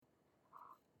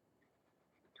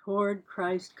Toward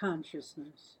Christ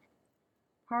consciousness.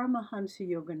 Paramahansa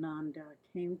Yogananda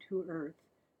came to earth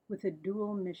with a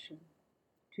dual mission: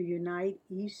 to unite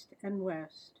East and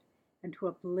West and to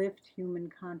uplift human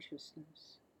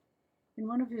consciousness. In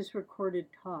one of his recorded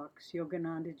talks,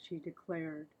 Yoganandaji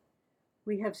declared,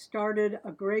 "We have started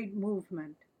a great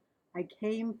movement. I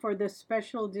came for the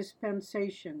special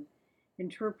dispensation,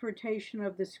 interpretation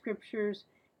of the scriptures,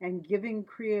 and giving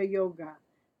Kriya Yoga,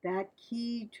 that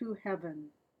key to heaven."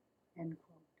 End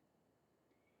quote.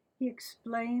 He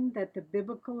explained that the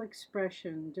biblical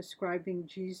expression describing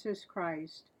Jesus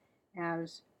Christ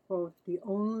as, quote, "the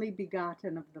only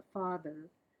begotten of the Father,"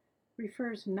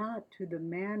 refers not to the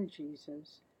man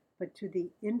Jesus, but to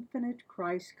the infinite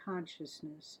Christ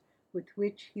consciousness with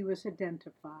which he was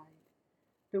identified.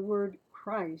 The word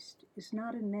Christ is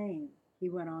not a name, he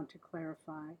went on to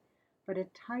clarify, but a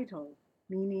title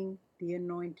meaning the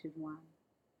anointed one.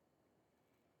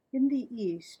 In the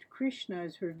East, Krishna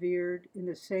is revered in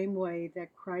the same way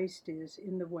that Christ is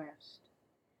in the West.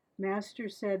 Master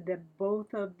said that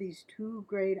both of these two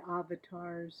great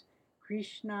avatars,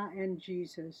 Krishna and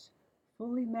Jesus,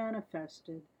 fully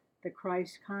manifested the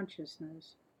Christ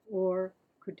consciousness, or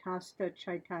Kutastha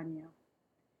Chaitanya.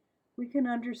 We can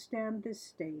understand this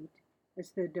state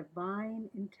as the divine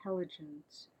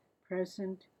intelligence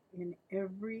present in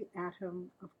every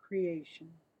atom of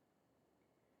creation.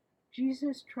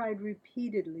 Jesus tried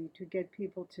repeatedly to get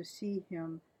people to see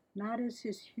him not as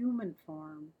his human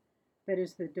form, but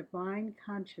as the divine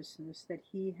consciousness that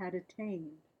he had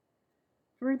attained.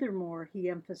 Furthermore, he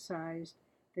emphasized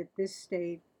that this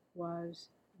state was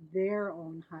their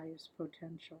own highest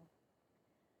potential.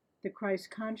 The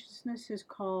Christ consciousness is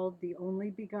called the only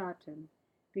begotten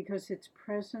because its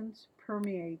presence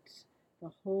permeates the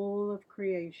whole of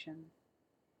creation.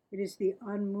 It is the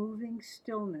unmoving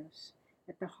stillness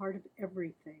at the heart of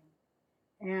everything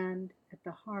and at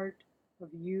the heart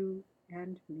of you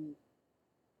and me.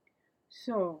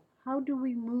 So, how do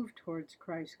we move towards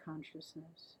Christ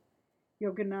consciousness?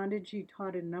 Yoganandaji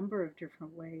taught a number of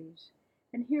different ways,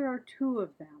 and here are two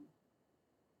of them: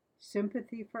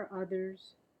 sympathy for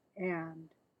others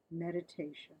and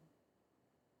meditation.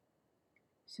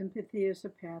 Sympathy is a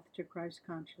path to Christ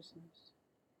consciousness.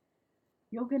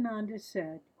 Yogananda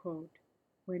said, quote,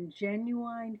 "When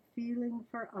genuine feeling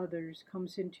for others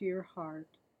comes into your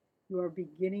heart, you are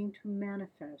beginning to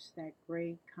manifest that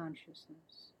great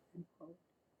consciousness." End quote.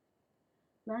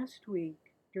 Last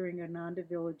week, during Ananda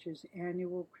Village's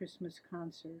annual Christmas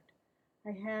concert,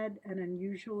 I had an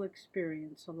unusual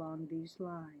experience along these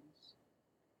lines.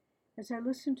 As I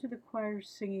listened to the choir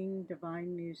singing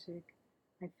divine music,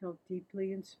 I felt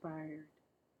deeply inspired.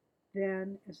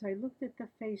 Then, as I looked at the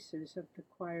faces of the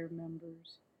choir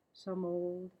members, some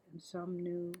old and some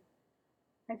new,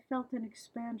 I felt an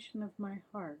expansion of my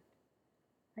heart.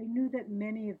 I knew that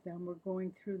many of them were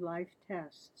going through life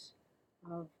tests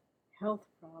of health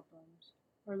problems,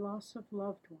 or loss of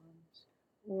loved ones,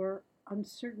 or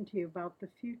uncertainty about the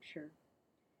future.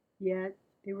 Yet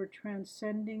they were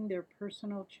transcending their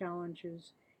personal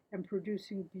challenges and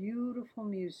producing beautiful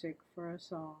music for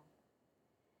us all.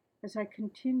 As I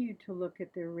continued to look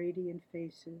at their radiant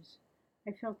faces,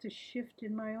 I felt a shift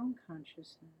in my own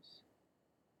consciousness.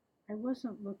 I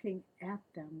wasn't looking at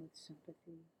them with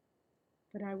sympathy,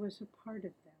 but I was a part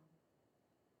of them.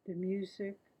 The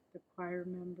music, the choir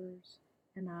members,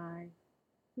 and I,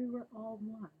 we were all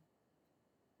one.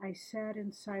 I sat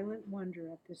in silent wonder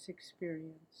at this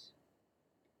experience.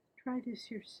 Try this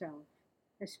yourself,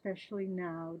 especially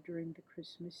now during the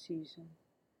Christmas season.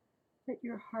 Let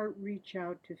your heart reach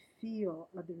out to feel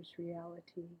others'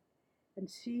 reality and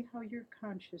see how your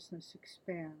consciousness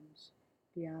expands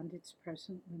beyond its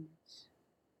present limits.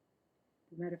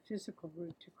 The metaphysical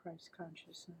route to Christ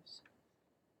consciousness.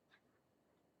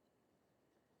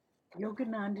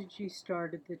 Yoganandaji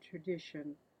started the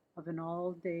tradition of an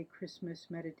all-day Christmas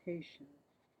meditation,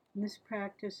 and this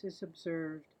practice is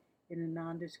observed in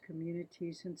Ananda's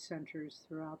communities and centers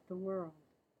throughout the world.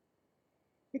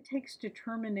 It takes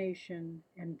determination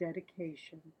and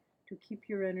dedication to keep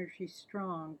your energy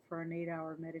strong for an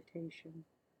 8-hour meditation,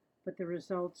 but the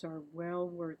results are well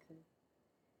worth it.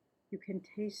 You can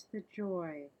taste the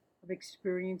joy of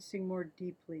experiencing more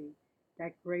deeply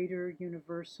that greater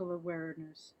universal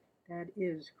awareness that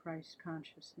is Christ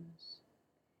consciousness.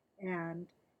 And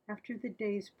after the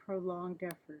day's prolonged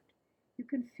effort, you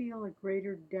can feel a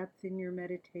greater depth in your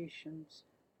meditations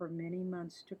for many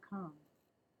months to come.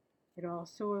 It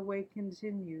also awakens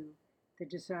in you the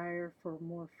desire for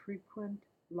more frequent,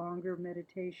 longer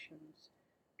meditations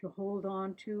to hold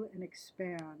on to and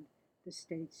expand the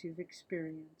states you've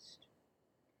experienced.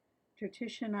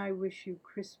 Jyotish and I wish you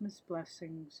Christmas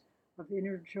blessings of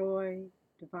inner joy,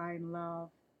 divine love,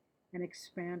 and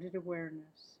expanded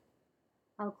awareness.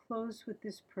 I'll close with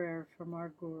this prayer from our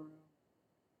Guru.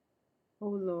 O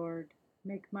Lord,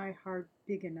 make my heart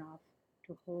big enough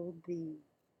to hold Thee,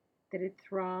 that it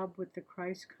throb with the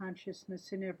Christ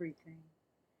consciousness in everything.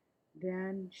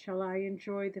 Then shall I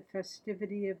enjoy the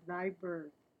festivity of Thy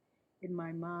birth in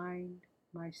my mind,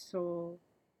 my soul,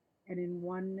 and in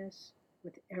oneness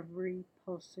with every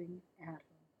pulsing atom.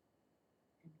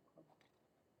 End quote.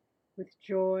 With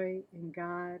joy in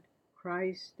God,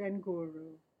 Christ, and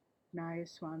Guru, Naya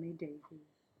Swami Devi.